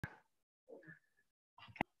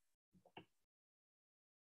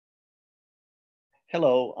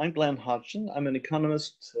Hello, I'm Glen Hodgson. I'm an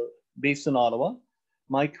economist based in Ottawa.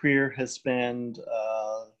 My career has spanned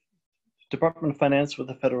Department of Finance with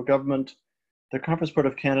the federal government, the Conference Board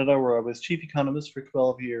of Canada, where I was Chief Economist for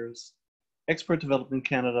 12 years, Export Development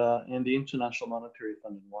Canada, and the International Monetary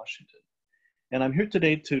Fund in Washington. And I'm here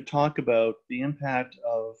today to talk about the impact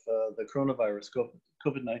of the coronavirus,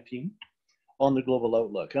 COVID-19, on the global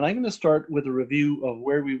outlook. And I'm going to start with a review of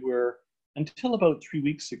where we were until about 3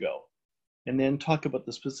 weeks ago, and then talk about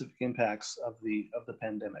the specific impacts of the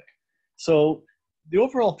pandemic. So the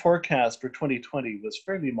overall forecast for 2020 was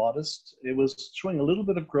fairly modest. It was showing a little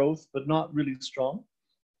bit of growth, but not really strong.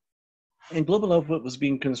 And global output was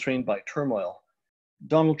being constrained by turmoil.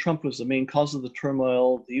 Donald Trump was the main cause of the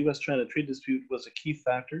turmoil. The US-China trade dispute was a key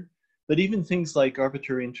factor, but even things like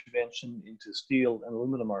arbitrary intervention into steel and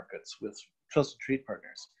aluminum markets with trusted trade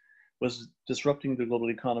partners was disrupting the global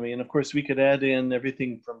economy. And of course, we could add in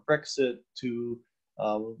everything from Brexit to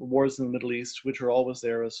wars in the Middle East, which are always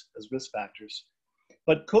there as risk factors.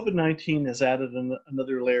 But COVID-19 has added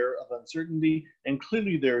another layer of uncertainty, and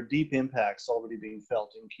clearly there are deep impacts already being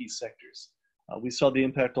felt in key sectors. We saw the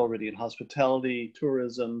impact already in hospitality,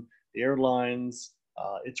 tourism, the airlines.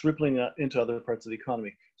 It's rippling into other parts of the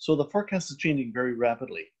economy. So the forecast is changing very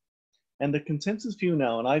rapidly. And the consensus view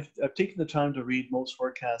now, and I've taken the time to read most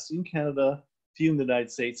forecasts in Canada, few in the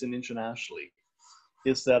United States, and internationally,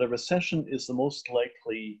 is that a recession is the most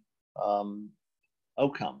likely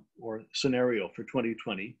outcome or scenario for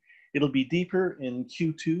 2020. It'll be deeper in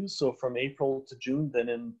Q2, so from April to June, than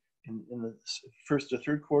in the first or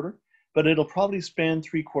third quarter, but it'll probably span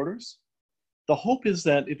 3 quarters. The hope is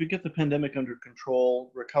that if we get the pandemic under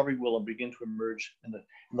control, recovery will begin to emerge in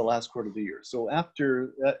the last quarter of the year. So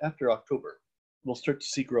after October, we'll start to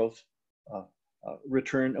see growth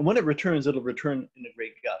return. And when it returns, it'll return in a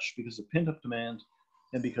great gush because of pent-up demand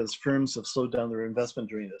and because firms have slowed down their investment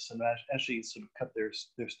during this and actually sort of cut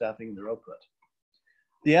their staffing and their output.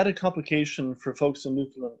 The added complication for folks in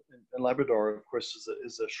Newfoundland and Labrador, of course,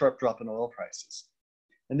 is a sharp drop in oil prices.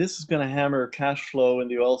 And this is going to hammer cash flow in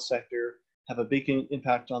the oil sector, have a big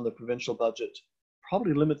impact on the provincial budget,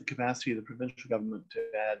 probably limit the capacity of the provincial government to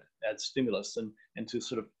add stimulus and to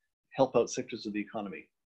sort of help out sectors of the economy.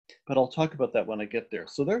 But I'll talk about that when I get there.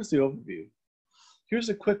 So there's the overview. Here's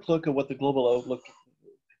a quick look at what the global outlook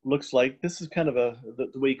looks like. This is kind of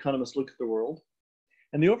the way economists look at the world.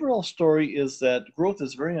 And the overall story is that growth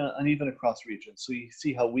is very uneven across regions. So you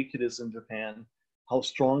see how weak it is in Japan, how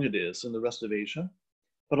strong it is in the rest of Asia,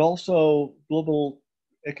 but also global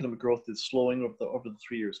economic growth is slowing over the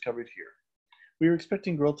 3 years covered here. We were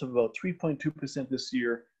expecting growth of about 3.2% this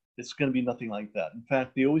year. It's going to be nothing like that. In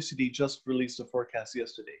fact, the OECD just released a forecast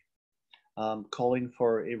yesterday calling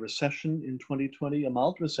for a recession in 2020, a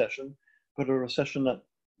mild recession, but a recession that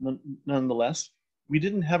nonetheless. We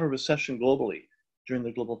didn't have a recession globally during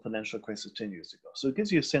the global financial crisis 10 years ago. So it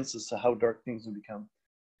gives you a sense as to how dark things have become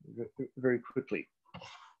very quickly.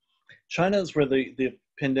 China is where the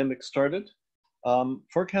pandemic started.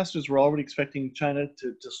 Forecasters were already expecting China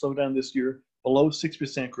to slow down this year below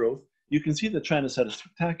 6% growth. You can see that China's had a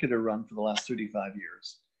spectacular run for the last 35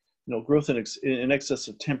 years. You know, growth in excess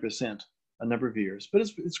of 10% a number of years, but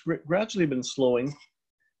it's gradually been slowing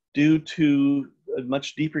due to a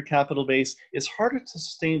much deeper capital base. It's harder to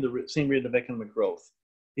sustain the same rate of economic growth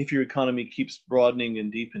if your economy keeps broadening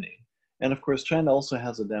and deepening. And of course, China also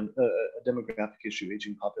has a demographic issue,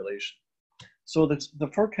 aging population. So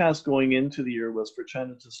the forecast going into the year was for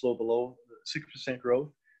China to slow below 6% growth.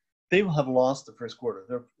 They will have lost the first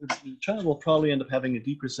quarter. China will probably end up having a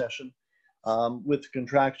deep recession with a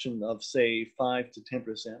contraction of, say, 5 to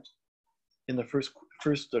 10% in the first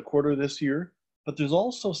quarter this year. But there's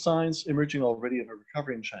also signs emerging already of a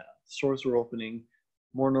recovery in China. Stores are opening,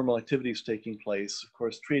 more normal activities taking place. Of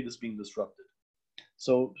course, trade is being disrupted.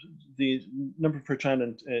 So the number for China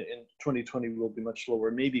in 2020 will be much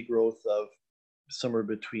lower, maybe growth of somewhere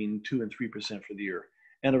between 2 and 3% for the year,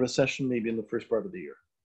 and a recession maybe in the first part of the year.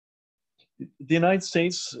 The United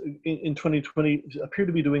States in 2020 appear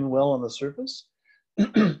to be doing well on the surface.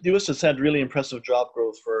 The US has had really impressive job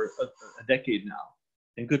growth for a decade now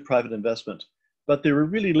and good private investment. But they were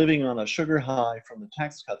really living on a sugar high from the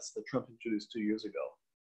tax cuts that Trump introduced 2 years ago.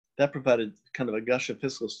 That provided kind of a gush of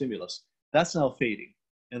fiscal stimulus. That's now fading,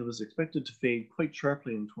 and it was expected to fade quite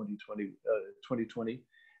sharply in 2020,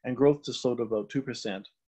 and growth to slow to about 2%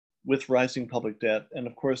 with rising public debt. And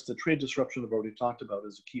of course, the trade disruption I've already talked about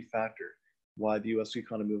is a key factor why the US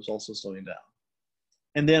economy was also slowing down.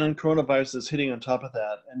 And then coronavirus is hitting on top of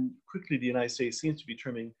that, and quickly the United States seems to be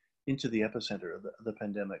turning into the epicenter of the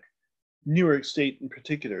pandemic. New York State in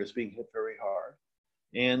particular is being hit very hard.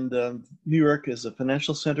 And New York is a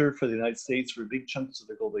financial center for the United States for big chunks of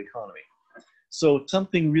the global economy. So if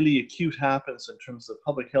something really acute happens in terms of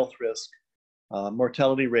public health risk,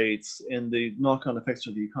 mortality rates, and the knock-on effects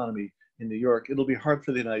of the economy in New York, it'll be hard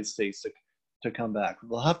for the United States to come back.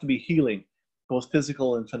 There'll have to be healing, both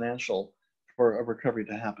physical and financial, for a recovery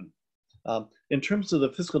to happen. In terms of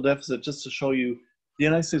the fiscal deficit, just to show you, the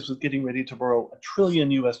United States was getting ready to borrow $1 trillion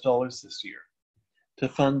this year to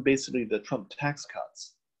fund basically the Trump tax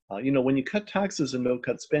cuts. When you cut taxes and no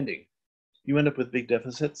cut spending, you end up with big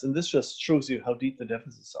deficits. And this just shows you how deep the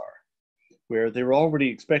deficits are, where they were already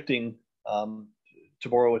expecting to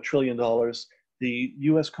borrow $1 trillion. The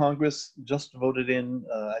US Congress just voted in,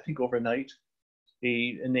 I think overnight,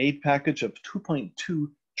 an aid package of $2.2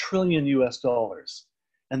 trillion US.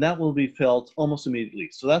 And that will be felt almost immediately.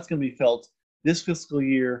 So that's going to be felt this fiscal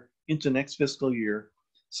year into next fiscal year.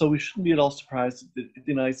 So we shouldn't be at all surprised that the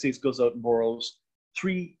United States goes out and borrows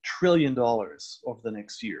 $3 trillion over the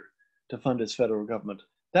next year to fund its federal government.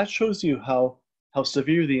 That shows you how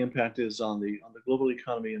severe the impact is on the global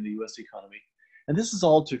economy and the US economy. And this is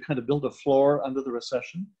all to kind of build a floor under the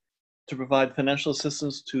recession, to provide financial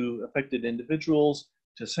assistance to affected individuals,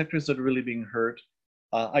 to sectors that are really being hurt,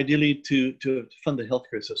 ideally to fund the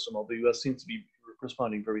healthcare system, although the US seems to be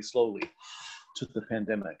responding very slowly to the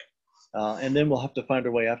pandemic. And then we'll have to find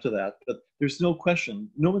our way after that. But there's no question,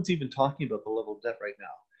 no one's even talking about the level of debt right now.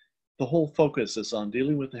 The whole focus is on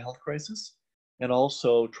dealing with the health crisis and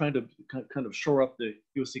also trying to kind of shore up the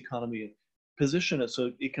US economy and position it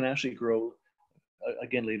so it can actually grow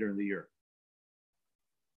again later in the year.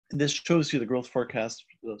 And this shows you the growth forecast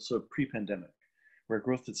sort of pre-pandemic, where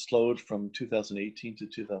growth had slowed from 2018 to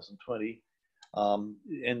 2020.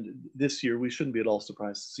 And this year, we shouldn't be at all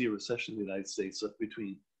surprised to see a recession in the United States of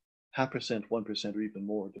between 0.5%, 1%, or even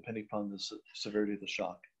more, depending upon the severity of the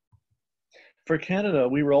shock. For Canada,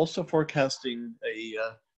 we were also forecasting a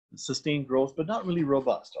sustained growth, but not really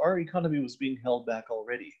robust. Our economy was being held back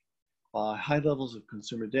already by high levels of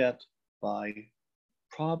consumer debt, by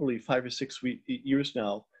probably 5 or 6 years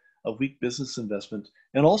now of weak business investment,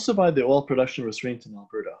 and also by the oil production restraint in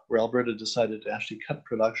Alberta, where Alberta decided to actually cut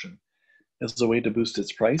production as a way to boost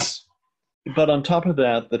its price. But on top of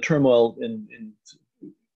that, the turmoil in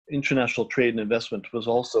international trade and investment was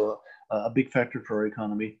also a big factor for our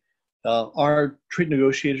economy. Our trade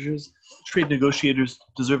negotiators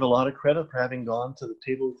deserve a lot of credit for having gone to the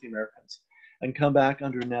table with the Americans and come back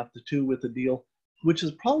under NAFTA 2 with a deal, which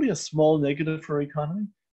is probably a small negative for our economy,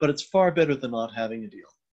 but it's far better than not having a deal.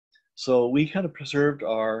 So we kind of preserved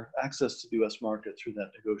our access to the US market through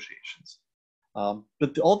that negotiations.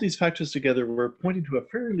 But all these factors together were pointing to a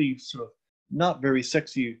fairly sort of not very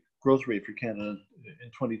sexy growth rate for Canada in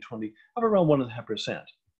 2020 of around 1.5%,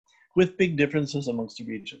 with big differences amongst the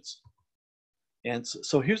regions. And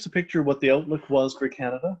so here's a picture of what the outlook was for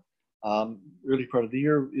Canada. Early part of the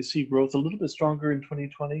year, you see growth a little bit stronger in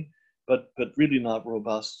 2020, but really not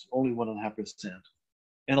robust, only 1.5%.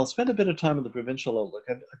 And I'll spend a bit of time on the provincial outlook.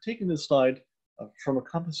 I've taken this slide from a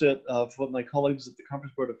composite of what my colleagues at the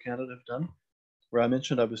Conference Board of Canada have done, where I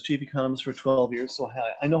mentioned I was Chief Economist for 12 years, so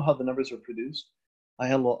I know how the numbers are produced. I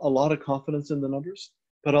have a lot of confidence in the numbers,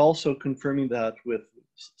 but also confirming that with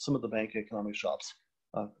some of the bank economic shops,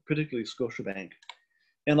 particularly Scotiabank.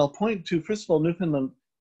 And I'll point to, first of all, Newfoundland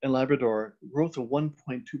and Labrador, growth of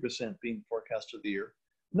 1.2% being forecast for the year.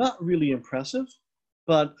 Not really impressive,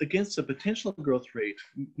 but against a potential growth rate,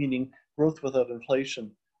 meaning growth without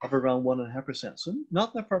inflation, of around 1.5%. So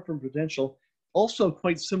not that far from potential, also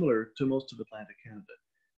quite similar to most of Atlantic Canada.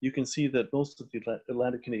 You can see that most of the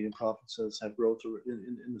Atlantic Canadian provinces have growth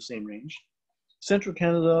in the same range. Central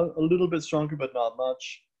Canada, a little bit stronger, but not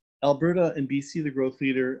much. Alberta and BC, the growth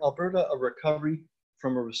leader. Alberta, a recovery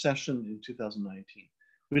from a recession in 2019.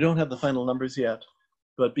 We don't have the final numbers yet,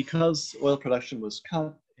 but because oil production was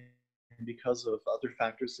cut and because of other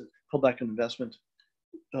factors that pulled back on investment,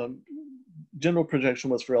 general projection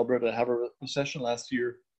was for Alberta to have a recession last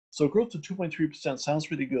year. So growth of 2.3% sounds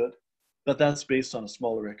pretty good, but that's based on a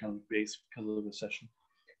smaller economic base because of the recession.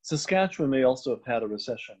 Saskatchewan may also have had a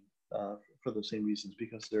recession for the same reasons,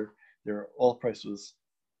 because their oil price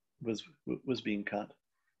was being cut.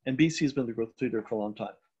 And BC has been the growth leader for a long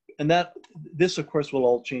time. And this, of course, will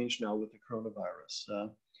all change now with the coronavirus.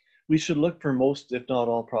 We should look for most, if not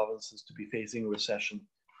all, provinces to be facing a recession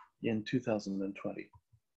in 2020.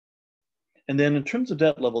 And then in terms of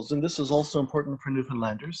debt levels, and this is also important for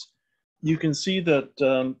Newfoundlanders, you can see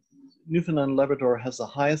that Newfoundland and Labrador has the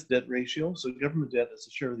highest debt ratio, so government debt as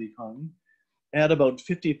a share of the economy, at about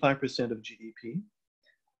 55% of GDP.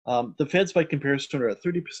 The Feds, by comparison, are at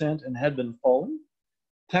 30% and had been falling.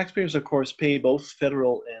 Taxpayers, of course, pay both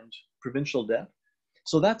federal and provincial debt.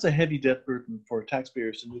 So that's a heavy debt burden for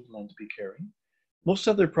taxpayers in Newfoundland to be carrying. Most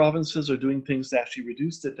other provinces are doing things to actually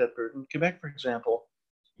reduce the debt burden. Quebec, for example,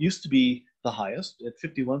 used to be the highest at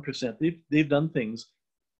 51%. They've done things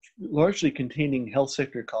largely containing health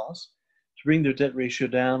sector costs to bring their debt ratio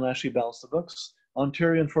down, actually balance the books.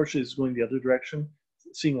 Ontario, unfortunately, is going the other direction,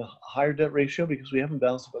 seeing a higher debt ratio because we haven't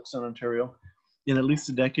balanced the books in Ontario in at least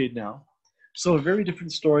a decade now. So a very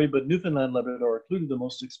different story, but Newfoundland and Labrador are clearly the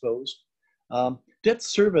most exposed. Debt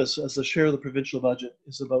service as a share of the provincial budget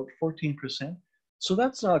is about 14%. So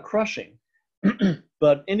that's not crushing,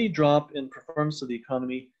 but any drop in performance of the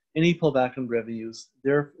economy, any pullback in revenues,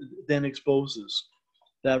 there then exposes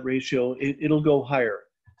that ratio. It'll go higher.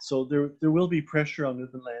 So there will be pressure on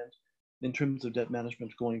Newfoundland in terms of debt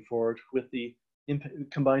management going forward with the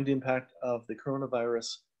combined impact of the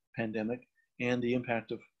coronavirus pandemic and the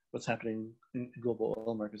impact of what's happening in global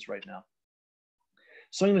oil markets right now.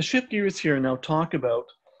 So I'm going to shift gears here and now talk about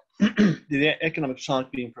the economic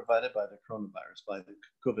shock being provided by the coronavirus, by the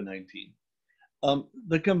COVID-19.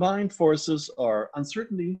 The combined forces are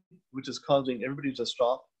uncertainty, which is causing everybody to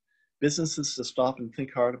stop, businesses to stop and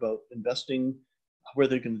think hard about investing, where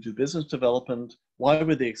they're going to do business development, why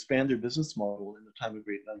would they expand their business model in a time of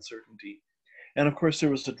great uncertainty. And of course,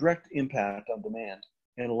 there was a direct impact on demand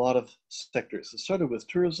in a lot of sectors. It started with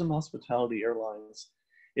tourism, hospitality, airlines.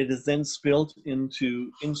 It has then spilled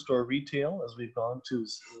into in-store retail as we've gone to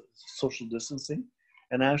social distancing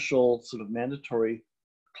and actual sort of mandatory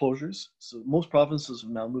closures. So most provinces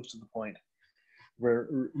have now moved to the point where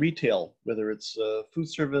retail, whether it's food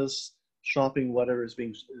service, shopping, whatever, is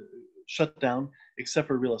being shut down, except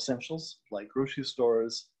for real essentials like grocery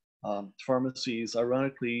stores, pharmacies.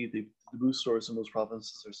 Ironically, the booth stores in those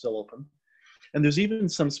provinces are still open. And there's even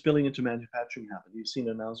some spilling into manufacturing happening. You've seen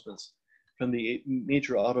announcements from the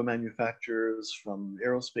major auto manufacturers, from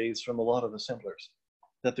aerospace, from a lot of assemblers,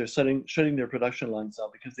 that they're shutting their production lines down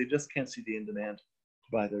because they just can't see the in demand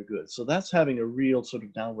to buy their goods. So that's having a real sort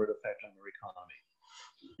of downward effect on their economy.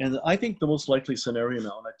 And I think the most likely scenario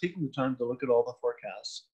now, and I've taken the time to look at all the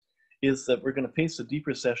forecasts, is that we're going to face a deep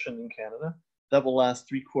recession in Canada that will last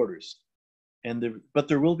 3 quarters. But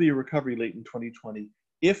there will be a recovery late in 2020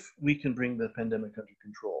 if we can bring the pandemic under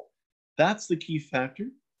control. That's the key factor.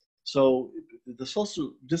 So the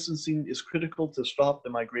social distancing is critical to stop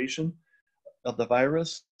the migration of the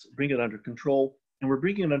virus, bring it under control. And we're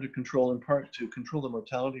bringing it under control in part to control the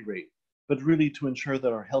mortality rate, but really to ensure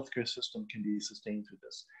that our healthcare system can be sustained through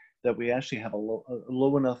this, that we actually have a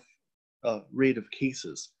low enough rate of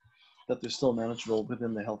cases that they're still manageable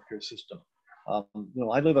within the healthcare system.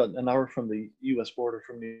 I live an hour from the US border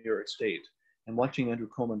from New York State, and watching Andrew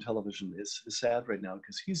Cuomo on television is sad right now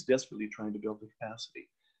because he's desperately trying to build the capacity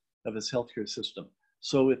of his healthcare system.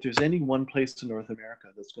 So if there's any one place in North America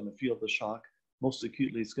that's going to feel the shock most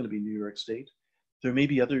acutely, it's going to be New York State. There may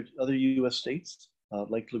be other US states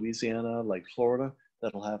like Louisiana, like Florida,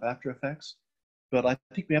 that'll have after effects. But I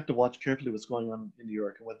think we have to watch carefully what's going on in New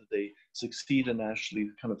York and whether they succeed in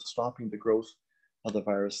actually kind of stopping the growth of the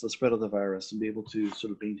virus, the spread of the virus, and be able to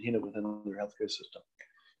sort of maintain it within their healthcare system.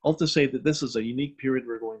 I'll just say that this is a unique period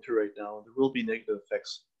we're going through right now, and there will be negative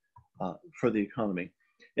effects for the economy.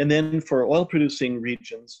 And then for oil-producing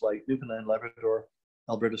regions like Newfoundland, Labrador,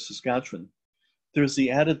 Alberta, Saskatchewan, there's the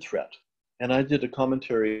added threat. And I did a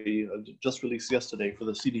commentary just released yesterday for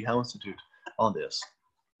the C.D. Howe Institute on this,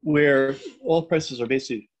 where oil prices are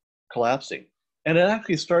basically collapsing. And it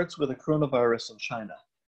actually starts with a coronavirus in China.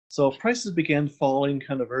 So prices began falling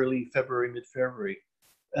kind of early February, mid-February,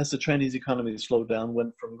 as the Chinese economy slowed down,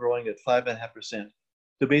 went from growing at 5.5%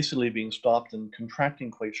 to basically being stopped and contracting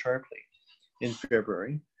quite sharply in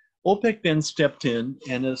February. OPEC then stepped in,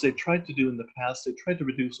 and as they tried to do in the past, they tried to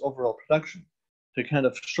reduce overall production to kind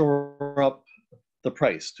of shore up the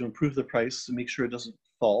price, to improve the price, to make sure it doesn't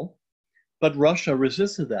fall. But Russia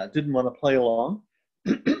resisted that, didn't want to play along.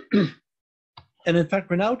 And in fact,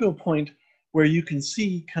 we're now to a point where you can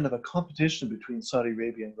see kind of a competition between Saudi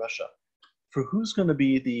Arabia and Russia for who's going to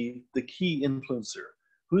be the key influencer,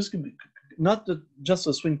 who's going to be not just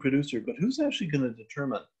a swing producer, but who's actually going to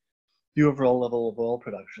determine the overall level of oil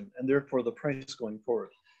production and therefore the price going forward.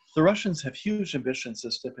 The Russians have huge ambitions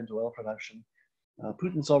to step into oil production.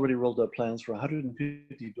 Putin's already rolled out plans for $150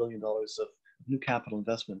 billion of new capital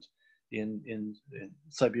investment in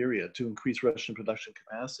Siberia to increase Russian production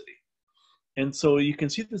capacity. And so you can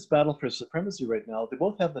see this battle for supremacy right now. They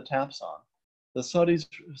both have the taps on. The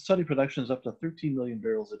Saudi production is up to 13 million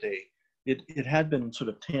barrels a day. It had been sort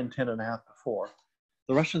of 10 and a half before.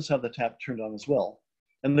 The Russians have the tap turned on as well.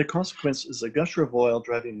 And the consequence is a gusher of oil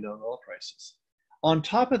driving down oil prices. On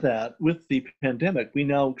top of that, with the pandemic, we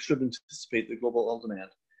now should anticipate that global oil demand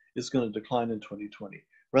is going to decline in 2020.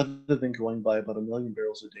 Rather than growing by about 1 million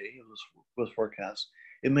barrels a day, it was forecast,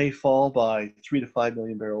 it may fall by 3 to 5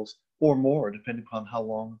 million barrels or more, depending upon how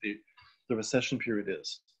long the recession period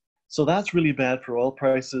is. So that's really bad for oil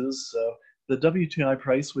prices. The WTI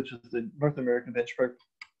price, which is the North American benchmark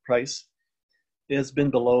price, has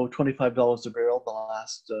been below $25 a barrel the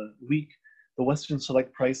last week. The Western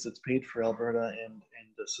Select price that's paid for Alberta and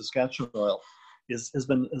Saskatchewan oil has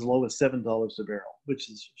been as low as $7 a barrel, which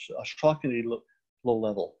is a shockingly low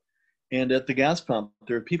level. And at the gas pump,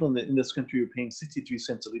 there are people in this country who are paying 63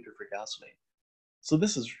 cents a liter for gasoline. So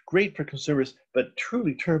this is great for consumers, but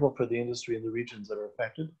truly terrible for the industry in the regions that are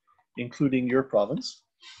affected, including your province.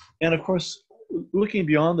 And of course, looking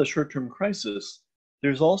beyond the short-term crisis,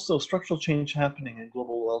 there's also structural change happening in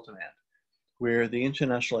global oil demand, where the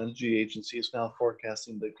International Energy Agency is now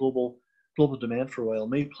forecasting that global demand for oil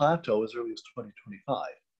may plateau as early as 2025.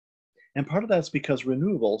 And part of that's because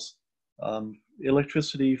renewables,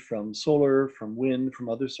 electricity from solar, from wind, from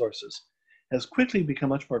other sources, has quickly become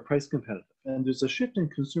much more price competitive. And there's a shift in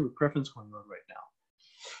consumer preference going on right now,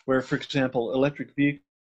 where, for example, electric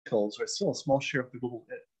vehicles are still a small share of the global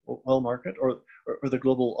oil market or the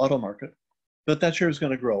global auto market, but that share is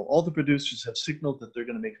going to grow. All the producers have signaled that they're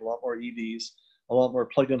going to make a lot more EVs, a lot more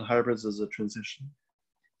plug-in hybrids as a transition.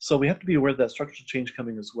 So we have to be aware of that structural change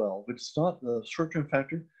coming as well, which is not a short-term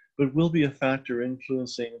factor, but will be a factor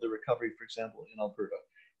influencing the recovery, for example, in Alberta,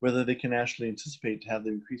 whether they can actually anticipate to have the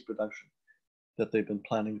increased production that they've been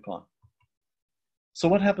planning upon. So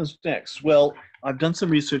what happens next? Well, I've done some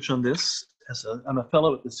research on this. I'm a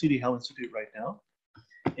fellow at the C.D. Howe Institute right now,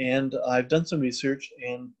 and I've done some research,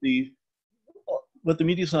 and what the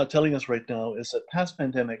media is not telling us right now is that past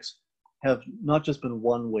pandemics have not just been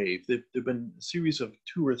one wave. There've been a series of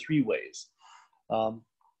 2 or 3 waves.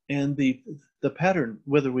 And the pattern,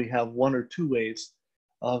 whether we have 1 or 2 waves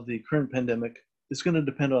of the current pandemic, is going to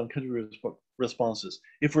depend on country responses.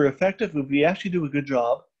 If we're effective, if we actually do a good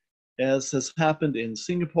job, as has happened in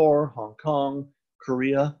Singapore, Hong Kong,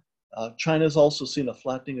 Korea, China's also seen a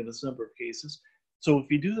flattening of its number of cases. So if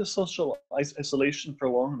we do the social isolation for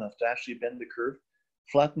long enough to actually bend the curve,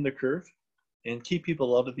 flatten the curve, and keep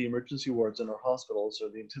people out of the emergency wards in our hospitals or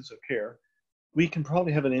the intensive care, we can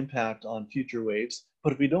probably have an impact on future waves.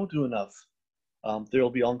 But if we don't do enough, there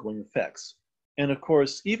will be ongoing effects. And of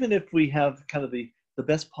course, even if we have kind of the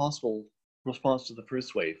best possible response to the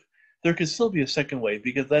first wave, there could still be a second wave,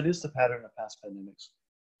 because that is the pattern of past pandemics.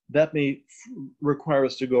 That may require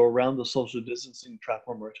us to go around the social distancing trap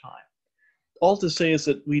one more time. All to say is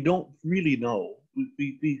that we don't really know.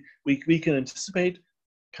 We can anticipate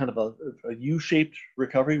kind of a U-shaped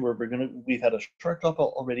recovery where we've had a sharp drop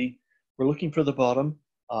already. We're looking for the bottom,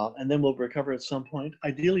 and then we'll recover at some point,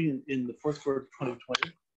 ideally in the fourth quarter of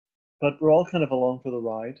 2020. But we're all kind of along for the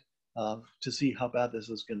ride to see how bad this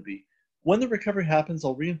is going to be. When the recovery happens,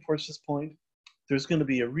 I'll reinforce this point, there's going to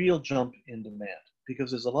be a real jump in demand,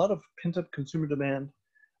 because there's a lot of pent-up consumer demand.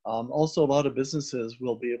 Also, a lot of businesses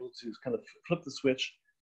will be able to kind of flip the switch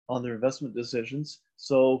on their investment decisions.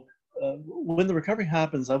 So when the recovery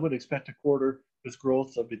happens, I would expect a quarter with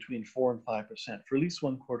growth of between 4 and 5% for at least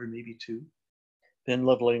 1 quarter, maybe 2, then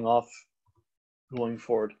leveling off going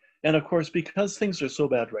forward. And of course, because things are so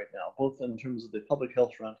bad right now, both in terms of the public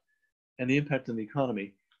health front and the impact on the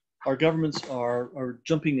economy, our governments are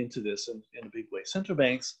jumping into this in a big way. Central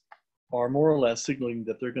banks are more or less signaling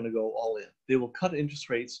that they're going to go all in. They will cut interest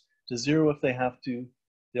rates to 0 if they have to.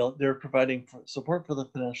 They're providing support for the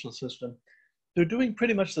financial system. They're doing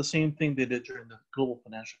pretty much the same thing they did during the global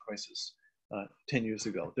financial crisis 10 years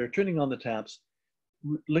ago. They're turning on the taps,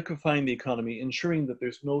 liquefying the economy, ensuring that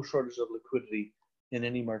there's no shortage of liquidity in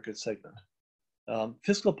any market segment.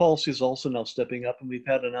 Fiscal policy is also now stepping up, and we've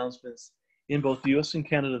had announcements in both the US and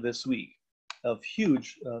Canada this week of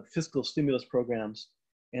huge fiscal stimulus programs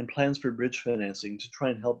and plans for bridge financing to try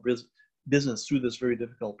and help business through this very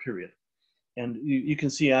difficult period. And you can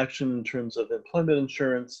see action in terms of employment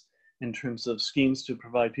insurance, in terms of schemes to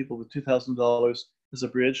provide people with $2,000 as a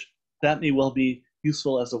bridge. That may well be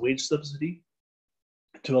useful as a wage subsidy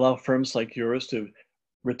to allow firms like yours to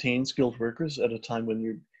retain skilled workers at a time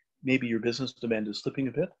when maybe your business demand is slipping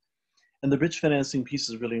a bit. And the bridge financing piece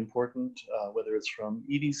is really important, whether it's from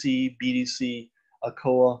EDC, BDC,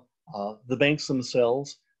 ACOA, the banks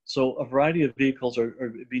themselves. So a variety of vehicles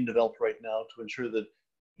are being developed right now to ensure that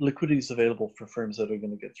liquidity is available for firms that are going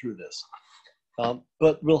to get through this.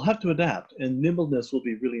 But we'll have to adapt, and nimbleness will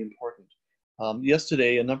be really important.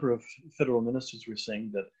 Yesterday, a number of federal ministers were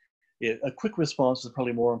saying that a quick response is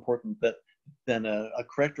probably more important than a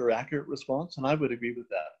correct or accurate response, and I would agree with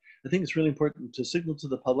that. I think it's really important to signal to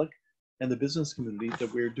the public and the business community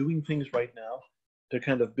that we're doing things right now to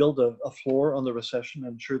kind of build a floor on the recession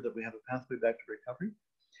and ensure that we have a pathway back to recovery.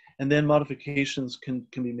 And then modifications can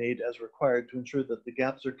be made as required to ensure that the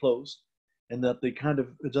gaps are closed and that the kind of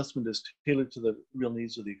adjustment is tailored to the real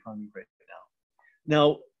needs of the economy right now.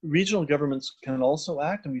 Now, regional governments can also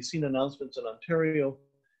act, and we've seen announcements in Ontario,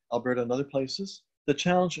 Alberta, and other places. The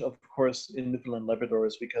challenge, of course, in Newfoundland and Labrador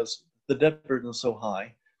is because the debt burden is so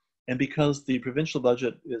high, and because the provincial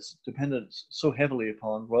budget is dependent so heavily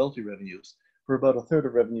upon royalty revenues, for about a third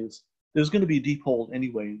of revenues, there's going to be a deep hole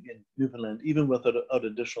anyway in Newfoundland, even without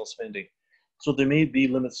additional spending. So there may be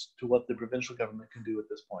limits to what the provincial government can do at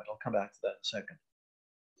this point. I'll come back to that in a second.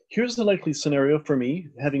 Here's the likely scenario for me,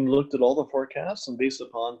 having looked at all the forecasts and based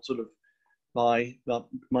upon sort of my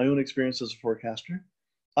own experience as a forecaster.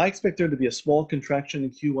 I expect there to be a small contraction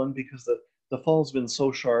in Q1 because the fall's been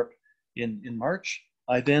so sharp in March.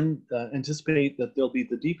 I then anticipate that there'll be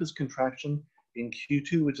the deepest contraction in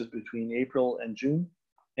Q2, which is between April and June.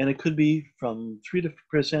 And it could be from 3%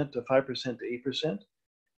 to 5% to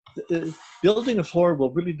 8%. Building a floor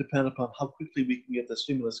will really depend upon how quickly we can get the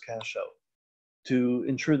stimulus cash out to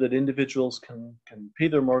ensure that individuals can pay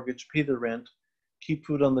their mortgage, pay their rent, keep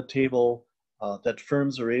food on the table, that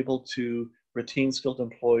firms are able to retain skilled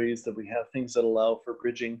employees, that we have things that allow for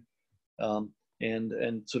bridging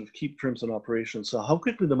and sort of keep firms in operation. So how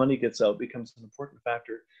quickly the money gets out becomes an important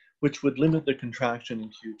factor, which would limit the contraction in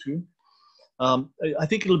Q2. I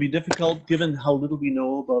think it'll be difficult, given how little we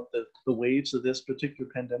know about the waves of this particular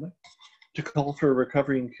pandemic, to call for a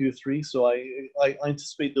recovery in Q3. So I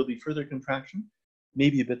anticipate there'll be further contraction,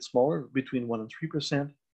 maybe a bit smaller, between 1% and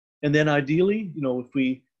 3%. And then ideally, if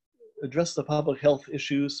we address the public health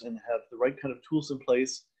issues and have the right kind of tools in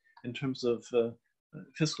place in terms of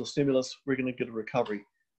fiscal stimulus, we're going to get a recovery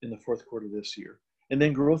in the fourth quarter this year. And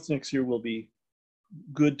then growth next year will be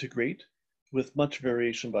good to great, with much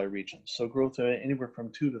variation by region. So growth anywhere from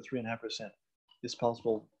 2 to 3.5% is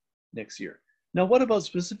possible next year. Now, what about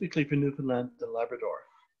specifically for Newfoundland and Labrador?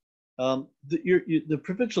 The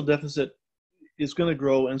provincial deficit is going to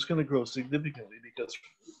grow, and it's going to grow significantly because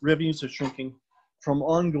revenues are shrinking from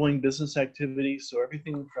ongoing business activity. So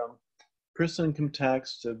everything from personal income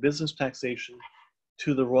tax to business taxation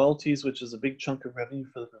to the royalties, which is a big chunk of revenue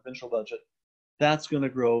for the provincial budget, that's going to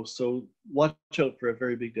grow. So watch out for a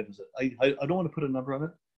very big deficit. I don't want to put a number on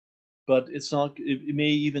it, but it's not. It may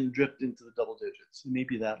even drift into the double digits. It may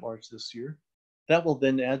be that large this year. That will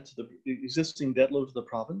then add to the existing debt load of the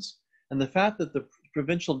province. And the fact that the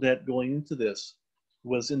provincial debt going into this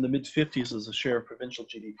was in the mid-50s as a share of provincial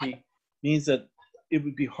GDP means that it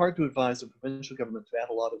would be hard to advise the provincial government to add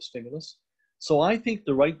a lot of stimulus. So I think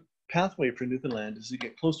the right pathway for Newfoundland is to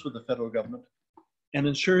get close with the federal government and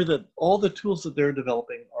ensure that all the tools that they're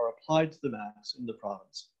developing are applied to the max in the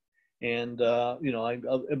province. And I'll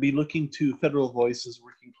be looking to federal voices,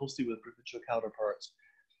 working closely with provincial counterparts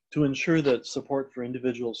to ensure that support for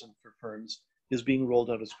individuals and for firms is being rolled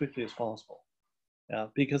out as quickly as possible.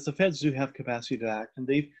 Because the feds do have capacity to act, and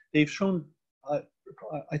they've shown,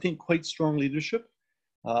 I think, quite strong leadership.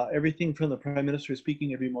 Everything from the Prime Minister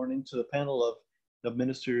speaking every morning to the panel of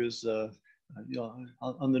ministers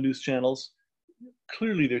on the news channels.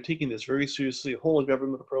 Clearly, they're taking this very seriously, a whole of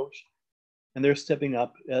government approach, and they're stepping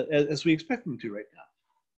up as we expect them to right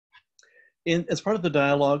now. As part of the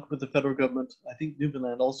dialogue with the federal government, I think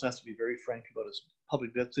Newfoundland also has to be very frank about its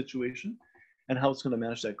public debt situation and how it's going to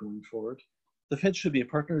manage that going forward. The Fed should be a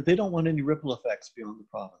partner. They don't want any ripple effects beyond the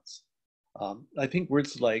province. I think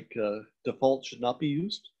words like default should not be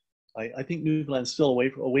used. I think Newfoundland's still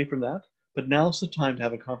away from that, but now's the time to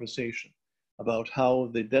have a conversation about how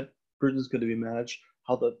the debt burden is going to be managed,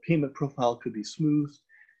 how the payment profile could be smoothed.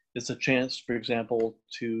 It's a chance, for example,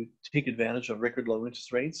 to take advantage of record low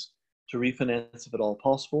interest rates, to refinance if at all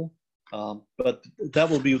possible. But that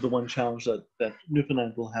will be the one challenge that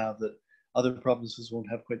Newfoundland will have that other provinces won't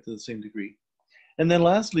have quite to the same degree. And then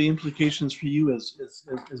lastly, implications for you as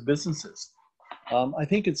businesses. I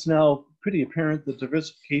think it's now pretty apparent that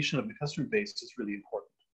diversification of the customer base is really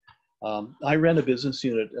important. I ran a business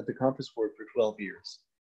unit at the Conference Board for 12 years.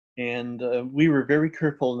 And we were very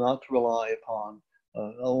careful not to rely upon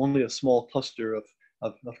only a small cluster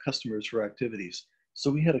of customers for activities.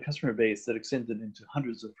 So we had a customer base that extended into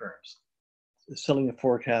hundreds of firms, selling a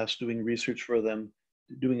forecast, doing research for them,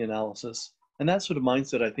 doing analysis. And that sort of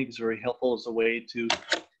mindset, I think, is very helpful as a way to,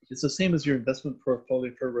 it's the same as your investment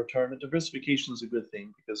portfolio for retirement. Diversification is a good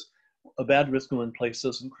thing because a bad risk in one place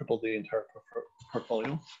doesn't cripple the entire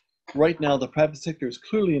portfolio. Right now, the private sector is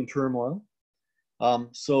clearly in turmoil.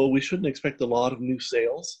 So we shouldn't expect a lot of new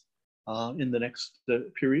sales in the next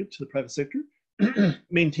period to the private sector.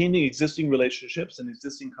 Maintaining existing relationships and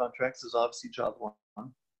existing contracts is obviously job one,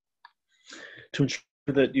 to ensure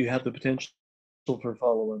that you have the potential for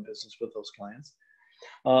follow-on business with those clients.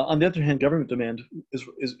 On the other hand, government demand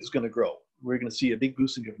is going to grow. We're going to see a big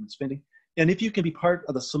boost in government spending. And if you can be part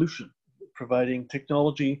of the solution, providing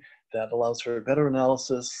technology that allows for better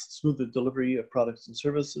analysis, smoother delivery of products and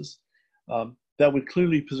services, that would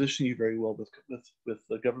clearly position you very well with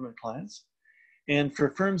the government clients. And for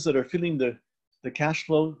firms that are feeling the cash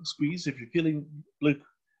flow squeeze, if you're feeling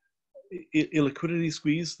illiquidity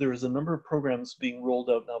squeeze, there is a number of programs being rolled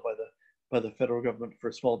out now by the federal government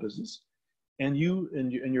for small business. And you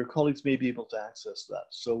and your colleagues may be able to access that.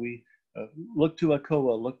 So we look to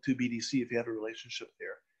ACOA, look to BDC if you have a relationship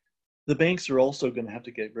there. The banks are also going to have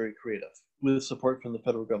to get very creative with support from the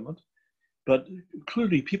federal government. But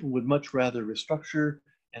clearly, people would much rather restructure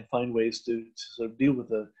and find ways to sort of deal with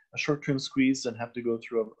a short-term squeeze than have to go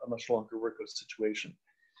through a much longer workout situation.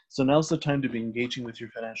 So now's the time to be engaging with your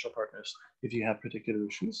financial partners if you have particular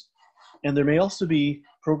issues. And there may also be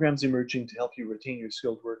programs emerging to help you retain your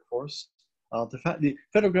skilled workforce. The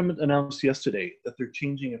federal government announced yesterday that they're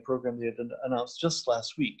changing a program they had announced just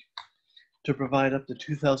last week to provide up to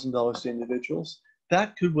 $2,000 to individuals.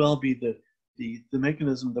 That could well be the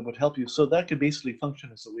mechanism that would help you. So that could basically function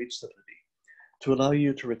as a wage subsidy to allow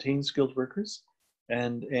you to retain skilled workers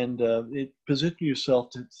and position yourself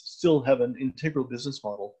to still have an integral business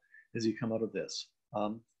model as you come out of this.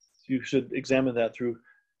 You should examine that through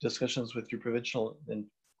discussions with your provincial and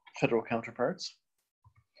federal counterparts.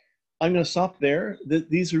 I'm going to stop there.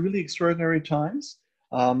 These are really extraordinary times.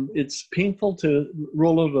 It's painful to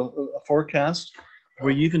roll out a forecast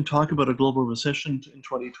where you even talk about a global recession in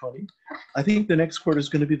 2020. I think the next quarter is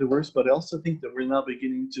going to be the worst, but I also think that we're now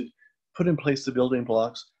beginning to put in place the building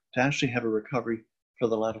blocks to actually have a recovery for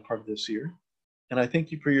the latter part of this year. And I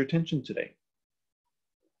thank you for your attention today.